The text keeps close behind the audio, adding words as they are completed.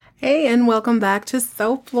Hey, and welcome back to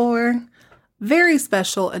Soap Floor. Very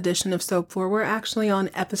special edition of Soap Floor. We're actually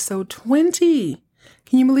on episode 20.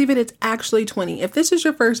 Can you believe it? It's actually 20. If this is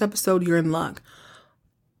your first episode, you're in luck.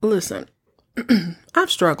 Listen,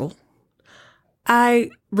 I've struggled.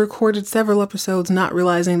 I recorded several episodes not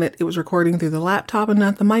realizing that it was recording through the laptop and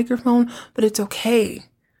not the microphone, but it's okay.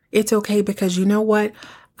 It's okay because you know what?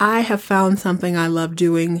 I have found something I love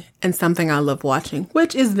doing and something I love watching,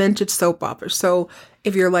 which is vintage soap operas. So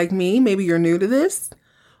if you're like me, maybe you're new to this,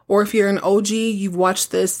 or if you're an OG, you've watched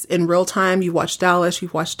this in real time. You've watched Dallas,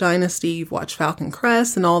 you've watched Dynasty, you've watched Falcon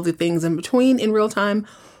Crest and all the things in between in real time.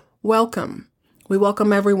 Welcome. We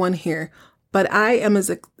welcome everyone here. But I am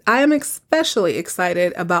especially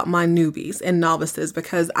excited about my newbies and novices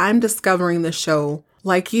because I'm discovering the show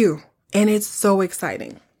like you, and it's so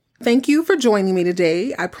exciting. Thank you for joining me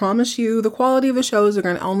today. I promise you the quality of the shows are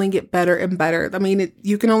going to only get better and better. I mean,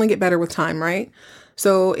 you can only get better with time, right?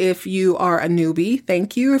 So if you are a newbie,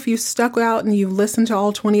 thank you. If you stuck out and you've listened to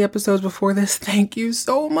all 20 episodes before this, thank you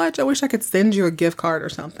so much. I wish I could send you a gift card or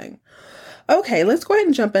something. Okay, let's go ahead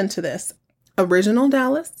and jump into this. Original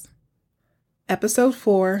Dallas, episode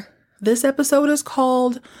 4. This episode is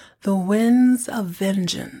called The Winds of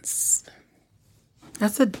Vengeance.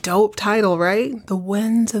 That's a dope title, right? The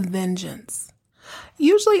Winds of Vengeance.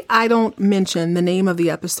 Usually I don't mention the name of the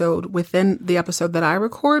episode within the episode that I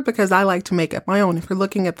record because I like to make up my own. If you're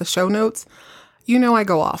looking at the show notes, you know I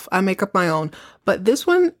go off. I make up my own. But this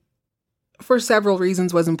one, for several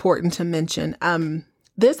reasons, was important to mention.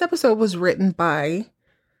 This episode was written by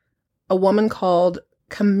a woman called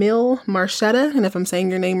Camille Marchetta. And if I'm saying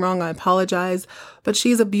your name wrong, I apologize. But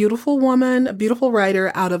she's a beautiful woman, a beautiful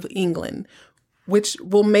writer out of England, which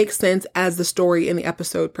will make sense as the story in the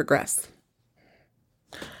episode progresses.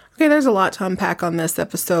 Okay, there's a lot to unpack on this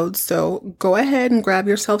episode, so go ahead and grab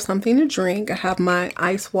yourself something to drink. I have my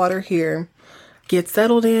ice water here. Get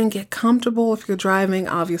settled in, get comfortable. If you're driving,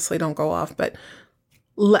 obviously don't go off, but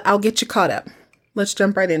I'll get you caught up. Let's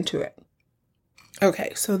jump right into it.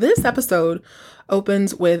 Okay, so this episode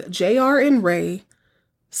opens with JR and Ray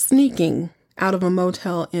sneaking out of a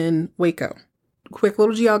motel in Waco. Quick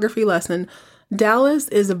little geography lesson. Dallas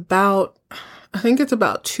is about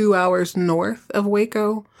 2 hours north of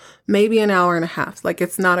Waco, maybe an hour and a half. Like,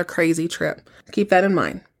 it's not a crazy trip. Keep that in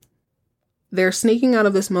mind. They're sneaking out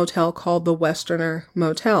of this motel called the Westerner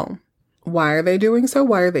Motel. Why are they doing so?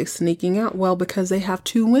 Why are they sneaking out? Well, because they have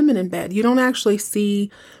 2 women in bed. You don't actually see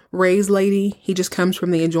Ray's lady. He just comes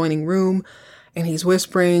from the adjoining room and he's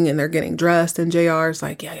whispering and they're getting dressed and JR's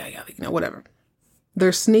like, yeah, whatever.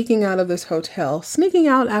 They're sneaking out of this hotel, sneaking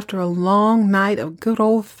out after a long night of good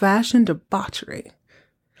old-fashioned debauchery.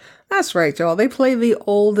 That's right, y'all. They play the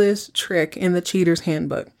oldest trick in the cheater's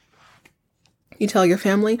handbook. You tell your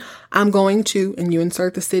family, I'm going to, and you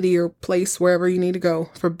insert the city or place wherever you need to go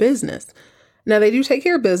for business. Now, they do take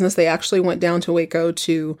care of business. They actually went down to Waco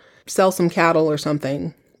to sell some cattle or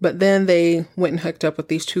something. But then they went and hooked up with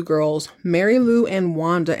these 2 girls, Mary Lou and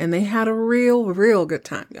Wanda, and they had a real good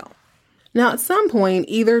time, y'all. Now, at some point,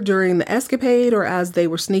 either during the escapade or as they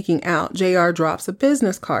were sneaking out, JR drops a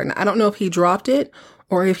business card. Now, I don't know if he dropped it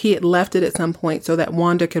or if he had left it at some point so that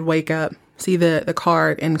Wanda could wake up, see the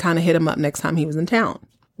card, and kind of hit him up next time he was in town.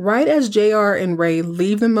 Right as JR and Ray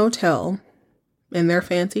leave the motel in their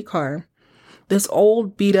fancy car, this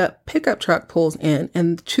old beat-up pickup truck pulls in,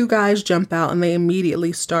 and 2 guys jump out, and they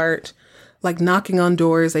immediately start, knocking on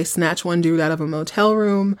doors. They snatch one dude out of a motel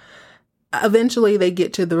room. Eventually, they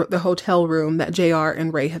get to the hotel room that JR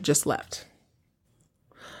and Ray have just left.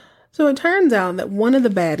 So it turns out that one of the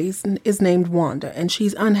baddies is named Wanda, and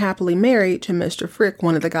she's unhappily married to Mr. Frick,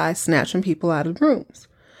 one of the guys snatching people out of rooms.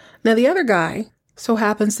 Now, the other guy so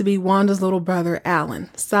happens to be Wanda's little brother, Alan.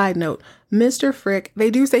 Side note, Mr. Frick,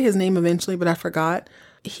 they do say his name eventually, but I forgot.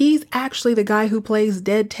 He's actually the guy who plays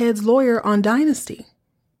Dead Ted's lawyer on Dynasty.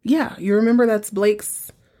 Yeah, you remember that's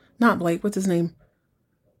not Blake, what's his name?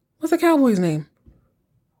 What's the cowboy's name?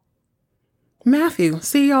 Matthew.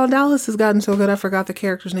 See, y'all, Dallas has gotten so good I forgot the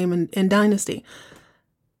character's name in Dynasty.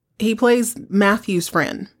 He plays Matthew's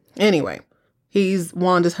friend. Anyway, he's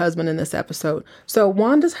Wanda's husband in this episode. So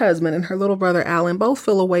Wanda's husband and her little brother Alan both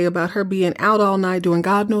feel a way about her being out all night doing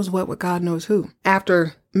God knows what with God knows who.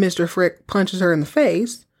 After Mr. Frick punches her in the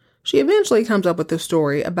face, she eventually comes up with this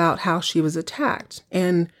story about how she was attacked.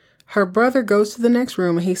 And her brother goes to the next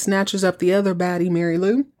room and he snatches up the other baddie, Mary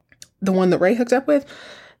Lou, the one that Ray hooked up with,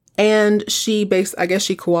 and I guess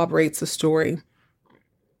she corroborates the story.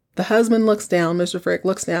 The husband looks down, Mr. Frick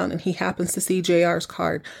looks down, and he happens to see JR's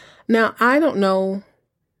card. Now, I don't know.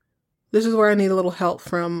 This is where I need a little help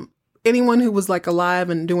from anyone who was alive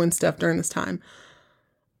and doing stuff during this time.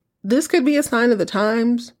 This could be a sign of the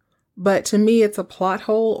times, but to me, it's a plot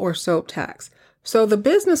hole or soap tax. So the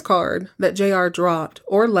business card that JR dropped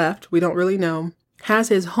or left, we don't really know, has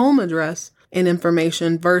his home address and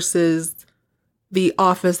information versus the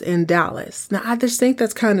office in Dallas. Now, I just think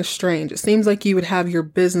that's kind of strange. It seems like you would have your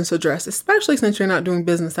business address, especially since you're not doing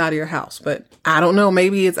business out of your house. But I don't know.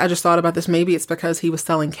 Maybe I just thought about this. Maybe it's because he was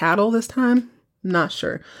selling cattle this time. Not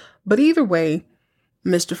sure. But either way,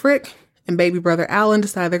 Mr. Frick and baby brother Alan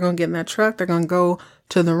decide they're going to get in that truck. They're going to go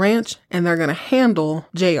to the ranch and they're going to handle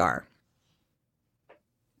JR.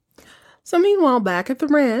 So meanwhile, back at the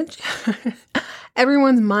ranch,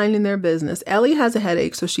 everyone's minding their business. Ellie has a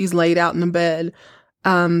headache, so she's laid out in the bed.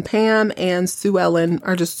 Pam and Sue Ellen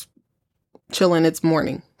are just chilling. It's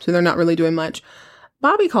morning, so they're not really doing much.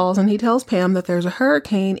 Bobby calls and he tells Pam that there's a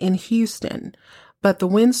hurricane in Houston, but the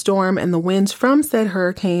windstorm and the winds from said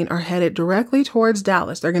hurricane are headed directly towards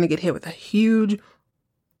Dallas. They're going to get hit with a huge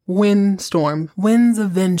windstorm, winds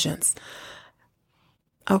of vengeance.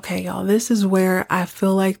 Okay, y'all, this is where I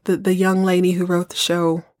feel like the young lady who wrote the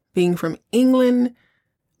show, being from England,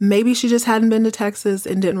 maybe she just hadn't been to Texas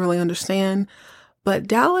and didn't really understand. But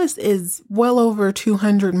Dallas is well over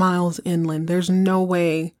 200 miles inland. There's no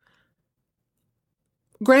way.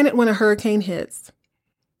 Granted, when a hurricane hits,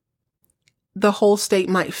 the whole state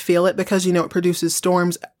might feel it because, it produces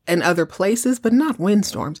storms in other places, but not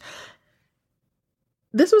windstorms.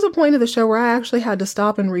 This was a point of the show where I actually had to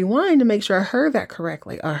stop and rewind to make sure I heard that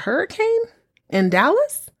correctly. A hurricane in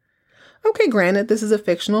Dallas? Okay, granted, this is a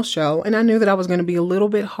fictional show, and I knew that I was going to be a little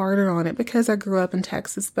bit harder on it because I grew up in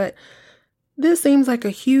Texas, but this seems like a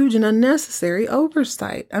huge and unnecessary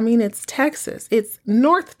oversight. I mean, it's Texas. It's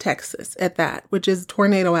North Texas at that, which is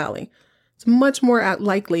Tornado Alley. It's much more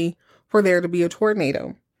likely for there to be a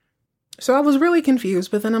tornado. So I was really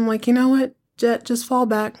confused, but then I'm like, you know what? Just fall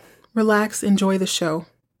back, relax, enjoy the show.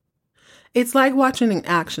 It's like watching an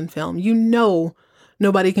action film.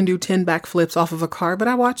 Nobody can do 10 backflips off of a car, but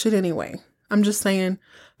I watch it anyway. I'm just saying,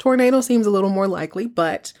 tornado seems a little more likely,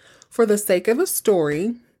 but for the sake of a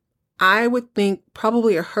story, I would think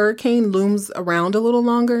probably a hurricane looms around a little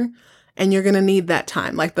longer, and you're going to need that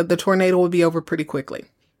time. Like the tornado will be over pretty quickly.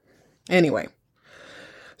 Anyway,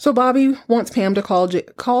 so Bobby wants Pam to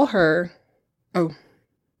call her. Oh.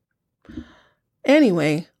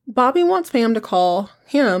 Anyway, Bobby wants Pam to call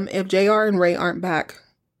him if JR and Ray aren't back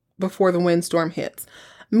before the windstorm hits.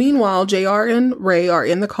 Meanwhile, JR and Ray are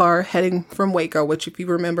in the car heading from Waco, which, if you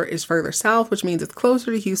remember, is further south, which means it's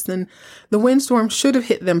closer to Houston. The windstorm should have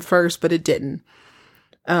hit them first, but it didn't.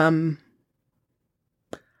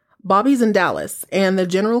 Bobby's in Dallas, and the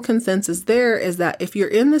general consensus there is that if you're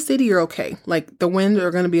in the city, you're okay. Like, the winds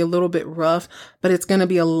are going to be a little bit rough, but it's going to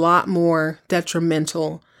be a lot more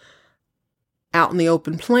detrimental out in the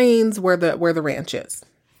open plains where the ranch is.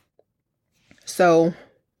 So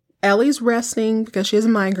Ellie's resting because she has a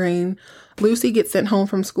migraine. Lucy gets sent home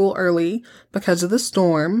from school early because of the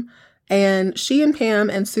storm. And she and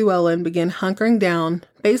Pam and Sue Ellen begin hunkering down,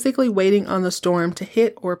 basically waiting on the storm to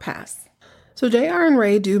hit or pass. So JR and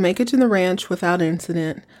Ray do make it to the ranch without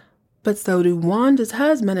incident, but so do Wanda's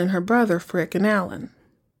husband and her brother, Frick and Alan.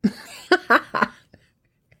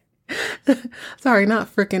 Sorry, not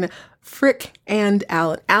Frick and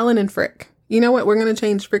Alan. Alan and Frick. You know what? We're going to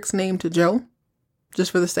change Frick's name to Joe,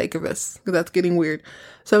 just for the sake of this, because that's getting weird.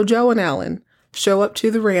 So Joe and Alan show up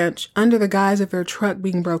to the ranch under the guise of their truck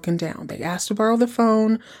being broken down. They ask to borrow the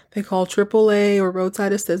phone. They call AAA or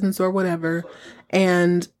roadside assistance or whatever.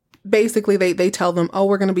 And basically they tell them, oh,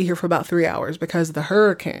 we're going to be here for about 3 hours because of the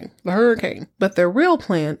hurricane. But their real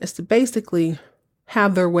plan is to basically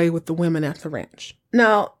have their way with the women at the ranch.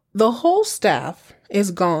 Now, the whole staff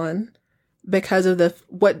is gone because of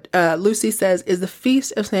what Lucy says is the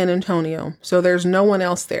Feast of San Antonio. So there's no one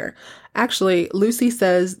else there. Actually, Lucy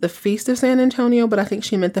says the Feast of San Antonio, but I think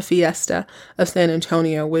she meant the Fiesta of San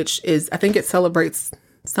Antonio, which is, I think it celebrates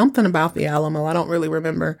something about the Alamo. I don't really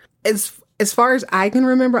remember. As far as I can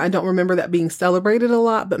remember, I don't remember that being celebrated a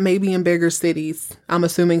lot, but maybe in bigger cities. I'm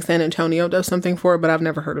assuming San Antonio does something for it, but I've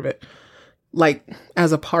never heard of it. Like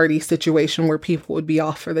as a party situation where people would be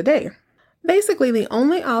off for the day. Basically, the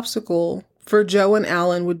only obstacle for Joe and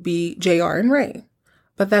Alan would be JR and Ray.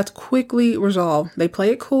 But that's quickly resolved. They play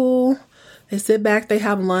it cool. They sit back, they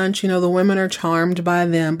have lunch. The women are charmed by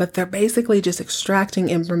them, but they're basically just extracting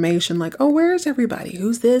information like, oh, where's everybody?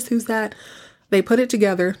 Who's this? Who's that? They put it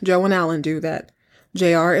together. Joe and Alan do that.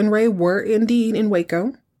 JR and Ray were indeed in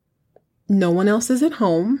Waco. No one else is at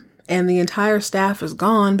home. And the entire staff is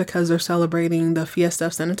gone because they're celebrating the Fiesta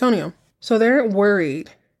of San Antonio. So they're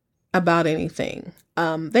worried about anything.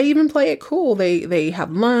 They even play it cool. They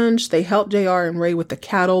have lunch. They help JR and Ray with the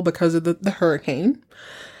cattle because of the hurricane.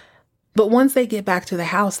 But once they get back to the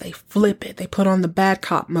house, they flip it. They put on the bad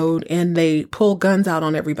cop mode and they pull guns out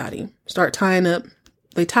on everybody. Start tying up.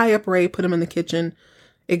 They tie up Ray, put him in the kitchen.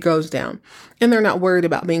 It goes down. And they're not worried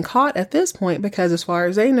about being caught at this point because as far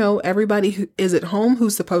as they know, everybody who is at home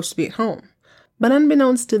who's supposed to be at home. But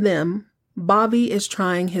unbeknownst to them, Bobby is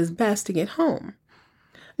trying his best to get home.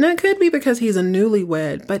 Now, it could be because he's a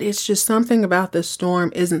newlywed, but it's just something about this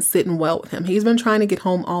storm isn't sitting well with him. He's been trying to get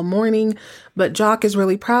home all morning, but Jock is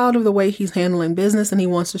really proud of the way he's handling business and he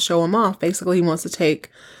wants to show him off. Basically, he wants to take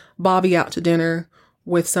Bobby out to dinner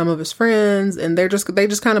with some of his friends, and they just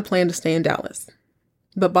kind of plan to stay in Dallas.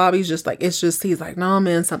 But Bobby's just like, he's like, nah,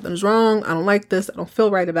 man, something's wrong. I don't like this. I don't feel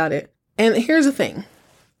right about it. And here's the thing.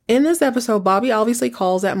 In this episode, Bobby obviously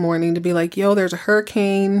calls that morning to be like, yo, there's a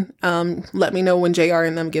hurricane. Let me know when JR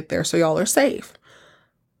and them get there so y'all are safe.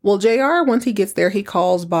 Well, JR, once he gets there, he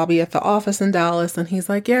calls Bobby at the office in Dallas and he's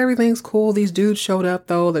like, yeah, everything's cool. These dudes showed up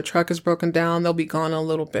though. The truck is broken down. They'll be gone in a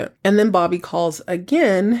little bit. And then Bobby calls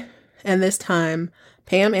again. And this time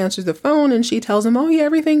Pam answers the phone and she tells him, oh yeah,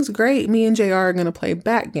 everything's great. Me and JR are going to play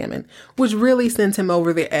backgammon, which really sends him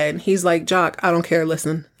over the edge. He's like, Jock, I don't care.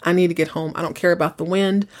 Listen, I need to get home. I don't care about the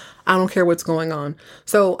wind. I don't care what's going on.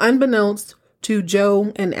 So unbeknownst to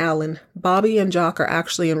Joe and Alan, Bobby and Jock are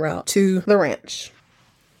actually en route to the ranch.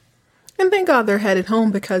 And thank God they're headed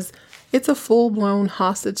home because it's a full-blown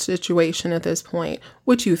hostage situation at this point,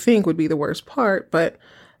 which you think would be the worst part, but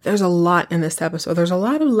there's a lot in this episode. There's a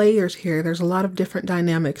lot of layers here. There's a lot of different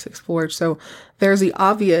dynamics explored. So there's the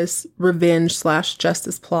obvious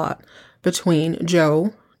revenge/justice plot between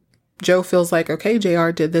Joe. Joe feels like, okay, JR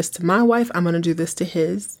did this to my wife. I'm going to do this to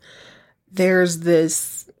his. There's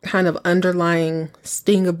this kind of underlying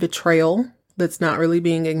sting of betrayal that's not really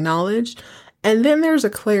being acknowledged. And then there's a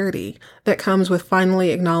clarity that comes with finally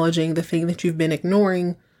acknowledging the thing that you've been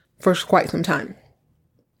ignoring for quite some time.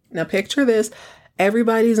 Now picture this.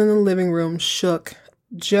 Everybody's in the living room shook.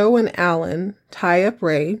 Joe and Alan tie up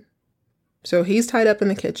Ray. So he's tied up in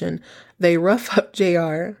the kitchen. They rough up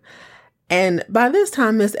JR. And by this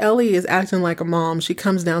time, Miss Ellie is acting like a mom. She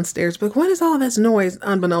comes downstairs, but what is all this noise?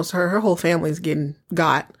 Unbeknownst to her, her whole family's getting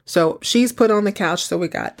got. So she's put on the couch. So we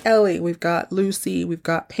got Ellie, we've got Lucy, we've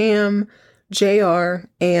got Pam, JR,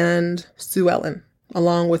 and Sue Ellen,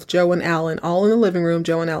 along with Joe and Alan, all in the living room.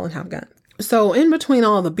 Joe and Alan have guns. So in between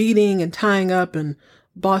all the beating and tying up and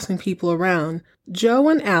bossing people around, Joe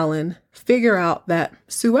and Alan figure out that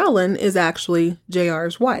Sue Ellen is actually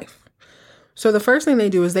JR's wife. So the first thing they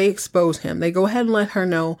do is they expose him. They go ahead and let her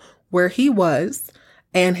know where he was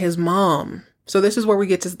and his mom. So this is where we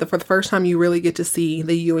get to, for the first time, you really get to see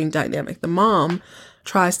the Ewing dynamic. The mom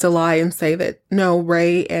tries to lie and say that, no,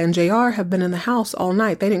 Ray and JR have been in the house all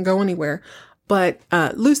night. They didn't go anywhere. But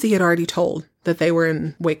Lucy had already told that they were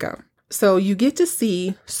in Waco. So you get to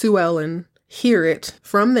see Sue Ellen hear it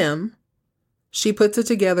from them. She puts it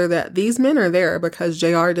together that these men are there because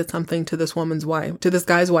JR did something to this woman's wife, to this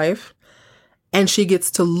guy's wife. And she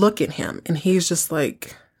gets to look at him and he's just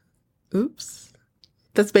like, oops.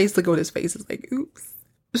 That's basically what his face is like, oops.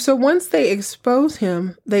 So once they expose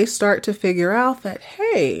him, they start to figure out that,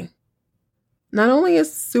 hey, not only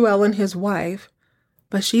is Sue Ellen his wife,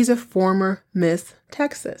 but she's a former Miss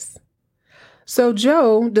Texas. So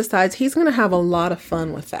Joe decides he's going to have a lot of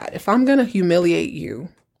fun with that. If I'm going to humiliate you,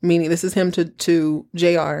 meaning this is him to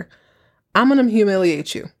JR, I'm going to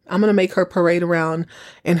humiliate you. I'm going to make her parade around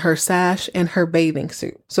in her sash and her bathing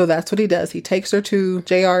suit. So that's what he does. He takes her to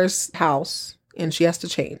JR's house and she has to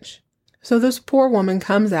change. So this poor woman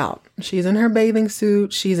comes out. She's in her bathing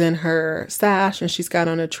suit. She's in her sash and she's got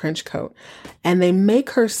on a trench coat. And they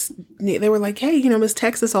make her, they were like, hey, Miss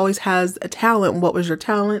Texas always has a talent. What was your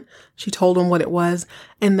talent? She told them what it was.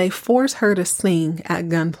 And they force her to sing at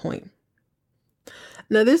gunpoint.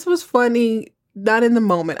 Now this was funny, not in the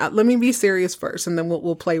moment. Let me be serious first and then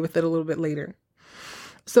we'll play with it a little bit later.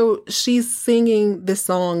 So she's singing this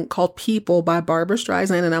song called People by Barbra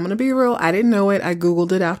Streisand. And I'm going to be real, I didn't know it. I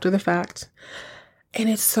Googled it after the fact. And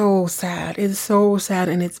it's so sad. It's so sad.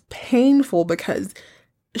 And it's painful because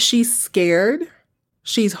she's scared.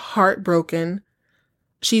 She's heartbroken.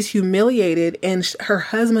 She's humiliated. And her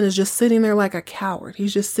husband is just sitting there like a coward.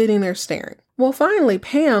 He's just sitting there staring. Well, finally,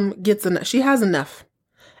 Pam gets enough. She has enough.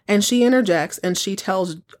 And she interjects and she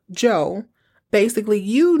tells Joe, basically,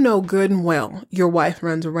 you know good and well your wife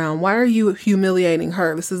runs around. Why are you humiliating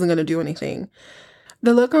her? This isn't going to do anything.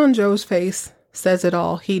 The look on Joe's face says it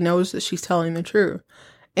all. He knows that she's telling the truth.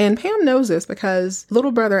 And Pam knows this because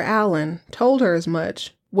little brother Alan told her as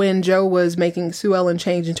much when Joe was making Sue Ellen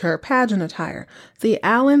change into her pageant attire. See,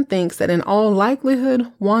 Alan thinks that in all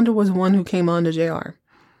likelihood, Wanda was one who came on to JR.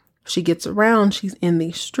 She gets around, she's in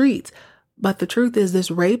these streets. But the truth is, this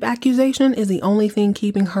rape accusation is the only thing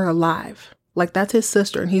keeping her alive. Like, that's his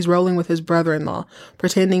sister, and he's rolling with his brother-in-law,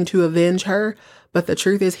 pretending to avenge her. But the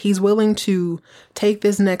truth is, he's willing to take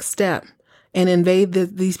this next step and invade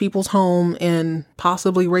these people's home and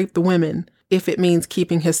possibly rape the women if it means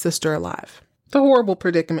keeping his sister alive. It's a horrible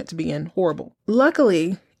predicament to be in. Horrible.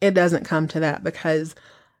 Luckily, it doesn't come to that because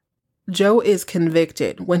Joe is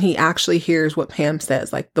convicted when he actually hears what Pam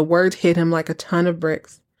says. Like, the words hit him like a ton of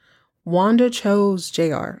bricks. Wanda chose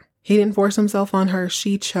JR. He didn't force himself on her.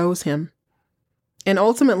 She chose him. And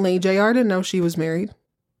ultimately, JR didn't know she was married.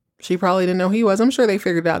 She probably didn't know he was. I'm sure they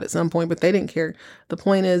figured it out at some point, but they didn't care. The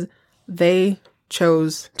point is, they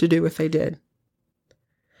chose to do what they did.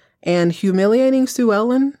 And humiliating Sue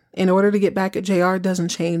Ellen in order to get back at JR doesn't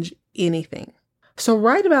change anything. So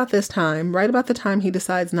right about the time he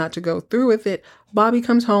decides not to go through with it, Bobby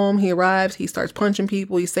comes home, he arrives, he starts punching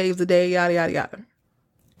people, he saves the day, yada, yada, yada.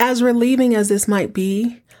 As relieving as this might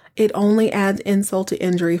be, it only adds insult to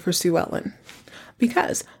injury for Sue Ellen.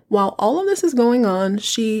 Because while all of this is going on,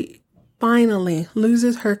 she finally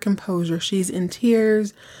loses her composure. She's in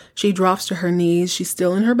tears. She drops to her knees. She's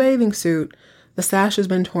still in her bathing suit. The sash has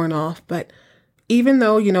been torn off, but even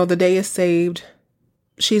though, the day is saved,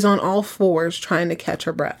 she's on all fours trying to catch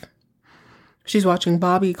her breath. She's watching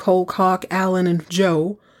Bobby cold cock Alan and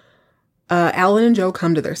Joe. Alan and Joe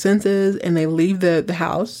come to their senses and they leave the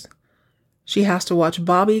house. She has to watch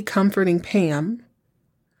Bobby comforting Pam.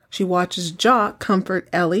 She watches Jock comfort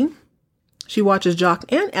Ellie. She watches Jock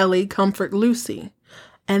and Ellie comfort Lucy.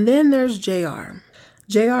 And then there's JR.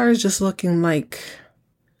 JR is just looking like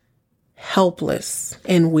helpless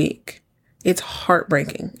and weak. It's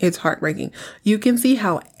heartbreaking. It's heartbreaking. You can see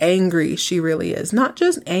how angry she really is. Not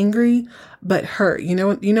just angry, but hurt. You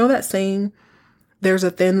know that saying, there's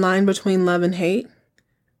a thin line between love and hate?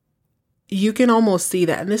 You can almost see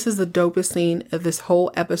that. And this is the dopest scene of this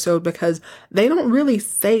whole episode because they don't really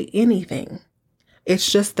say anything.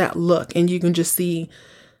 It's just that look. And you can just see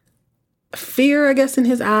fear, I guess, in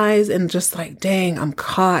his eyes and just like, dang, I'm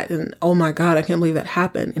caught. And oh my God, I can't believe that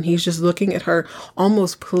happened. And he's just looking at her,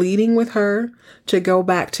 almost pleading with her to go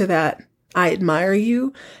back to that, I admire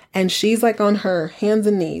you. And she's like on her hands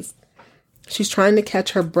and knees. She's trying to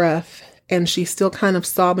catch her breath and she's still kind of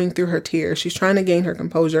sobbing through her tears. She's trying to gain her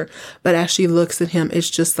composure. But as she looks at him, it's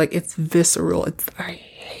just like, it's visceral. It's, I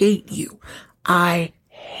hate you. I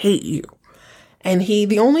hate you. And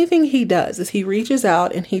the only thing he does is he reaches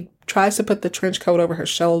out and he tries to put the trench coat over her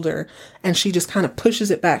shoulder and she just kind of pushes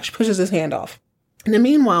it back. She pushes his hand off. And then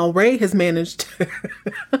meanwhile, Ray has managed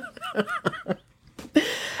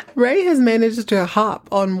to hop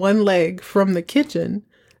on one leg from the kitchen.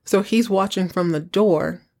 So he's watching from the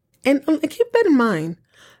door. And keep that in mind.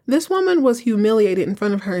 This woman was humiliated in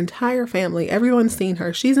front of her entire family. Everyone's seen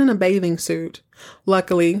her. She's in a bathing suit.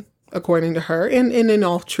 Luckily, according to her, and in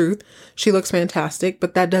all truth, she looks fantastic,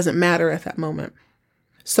 but that doesn't matter at that moment.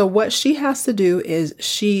 So what she has to do is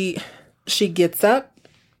she gets up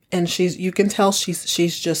and you can tell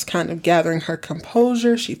she's just kind of gathering her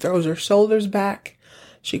composure. She throws her shoulders back.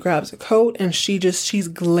 She grabs a coat and she's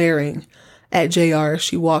glaring at JR.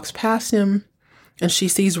 She walks past him and she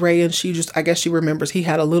sees Ray and I guess she remembers he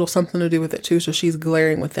had a little something to do with it too. So she's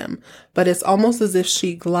glaring with him, but it's almost as if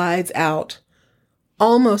she glides out,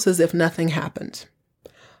 almost as if nothing happened.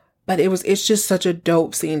 But it's just such a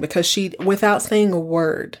dope scene because without saying a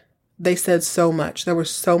word, they said so much. There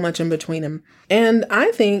was so much in between them. And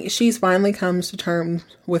I think she's finally comes to terms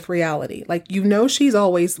with reality. Like, she's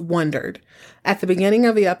always wondered. At the beginning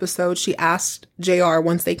of the episode, she asked JR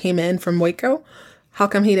once they came in from Waco, how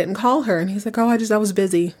come he didn't call her? And he's like, oh, I was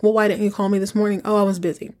busy. Well, why didn't you call me this morning? Oh, I was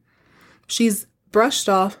busy. She's brushed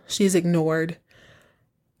off. She's ignored.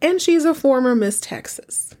 And she's a former Miss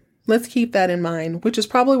Texas. Let's keep that in mind, which is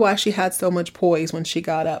probably why she had so much poise when she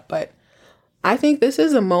got up. But I think this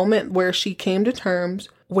is a moment where she came to terms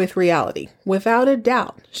with reality. Without a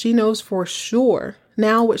doubt, she knows for sure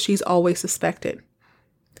now what she's always suspected.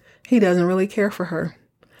 He doesn't really care for her.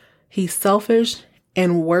 He's selfish.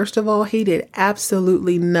 And worst of all, he did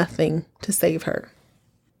absolutely nothing to save her.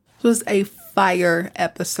 It was a fire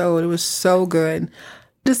episode. It was so good.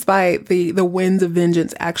 Despite the winds of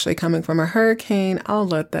vengeance actually coming from a hurricane, I'll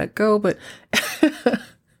let that go. But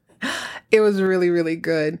it was really, really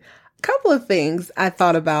good. A couple of things I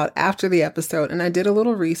thought about after the episode, and I did a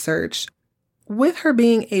little research. With her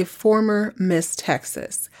being a former Miss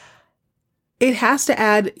Texas, it has to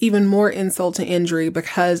add even more insult to injury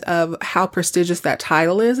because of how prestigious that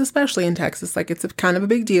title is, especially in Texas. Like, it's a kind of a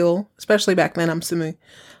big deal, especially back then, I'm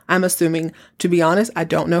assuming. To be honest, I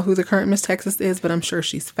don't know who the current Miss Texas is, but I'm sure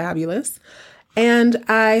she's fabulous. And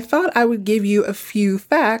I thought I would give you a few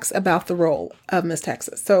facts about the role of Miss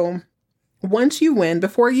Texas. So once you win,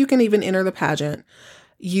 before you can even enter the pageant,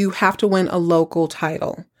 you have to win a local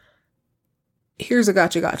title. Here's a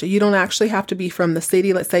gotcha. You don't actually have to be from the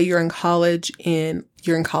city. Let's say you're in college in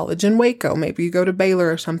Waco. Maybe you go to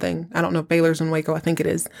Baylor or something. I don't know if Baylor's in Waco. I think it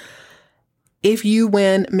is. If you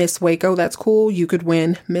win Miss Waco, that's cool. You could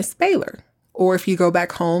win Miss Baylor. Or if you go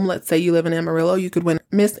back home, let's say you live in Amarillo, you could win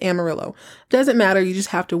Miss Amarillo. Doesn't matter. You just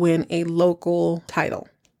have to win a local title.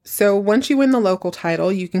 So once you win the local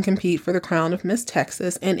title, you can compete for the crown of Miss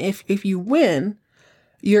Texas. And if you win,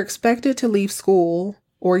 you're expected to leave school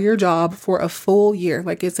or your job for a full year.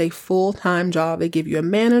 Like, it's a full-time job. They give you a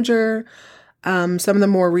manager. Some of the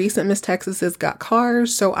more recent Miss Texases got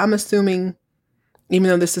cars. So I'm assuming, even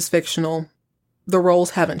though this is fictional, the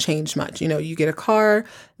roles haven't changed much. You get a car.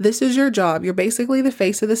 This is your job. You're basically the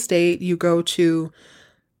face of the state.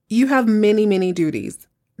 You have many, many duties.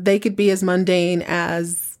 They could be as mundane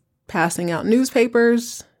as passing out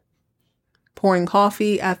newspapers, pouring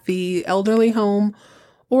coffee at the elderly home,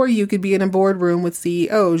 or you could be in a boardroom with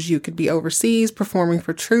CEOs. You could be overseas performing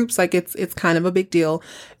for troops. Like, it's kind of a big deal.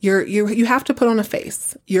 You have to put on a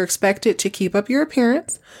face. You're expected to keep up your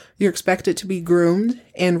appearance. You're expected to be groomed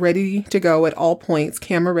and ready to go at all points,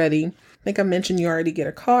 camera ready. I think I mentioned you already get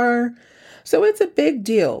a car. So it's a big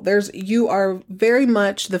deal. You are very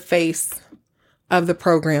much the face of the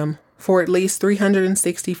program for at least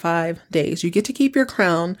 365 days. You get to keep your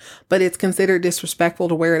crown, but it's considered disrespectful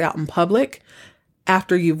to wear it out in public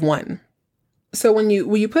after you've won. So when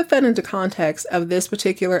you put that into context of this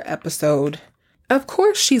particular episode, of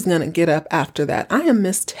course she's going to get up after that. I am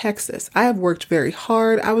Miss Texas. I have worked very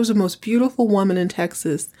hard. I was the most beautiful woman in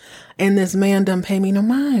Texas, and this man done pay me no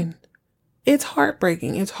mind. It's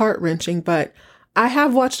heartbreaking. It's heart-wrenching, but I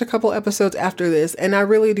have watched a couple episodes after this, and I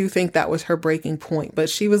really do think that was her breaking point. But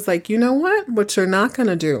she was like, you know what you're not going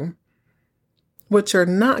to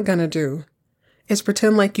do is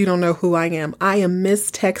pretend like you don't know who I am. I am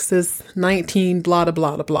Miss Texas 19, blah,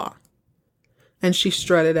 blah, blah, blah. And she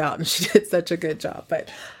strutted out, and she did such a good job. But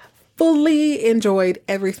fully enjoyed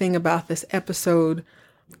everything about this episode,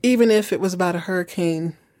 even if it was about a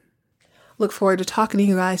hurricane. Look forward to talking to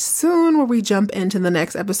you guys soon where we jump into the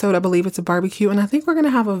next episode. I believe it's a barbecue, and I think we're going to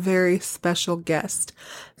have a very special guest.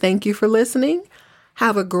 Thank you for listening.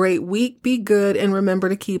 Have a great week. Be good, and remember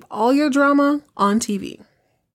to keep all your drama on TV.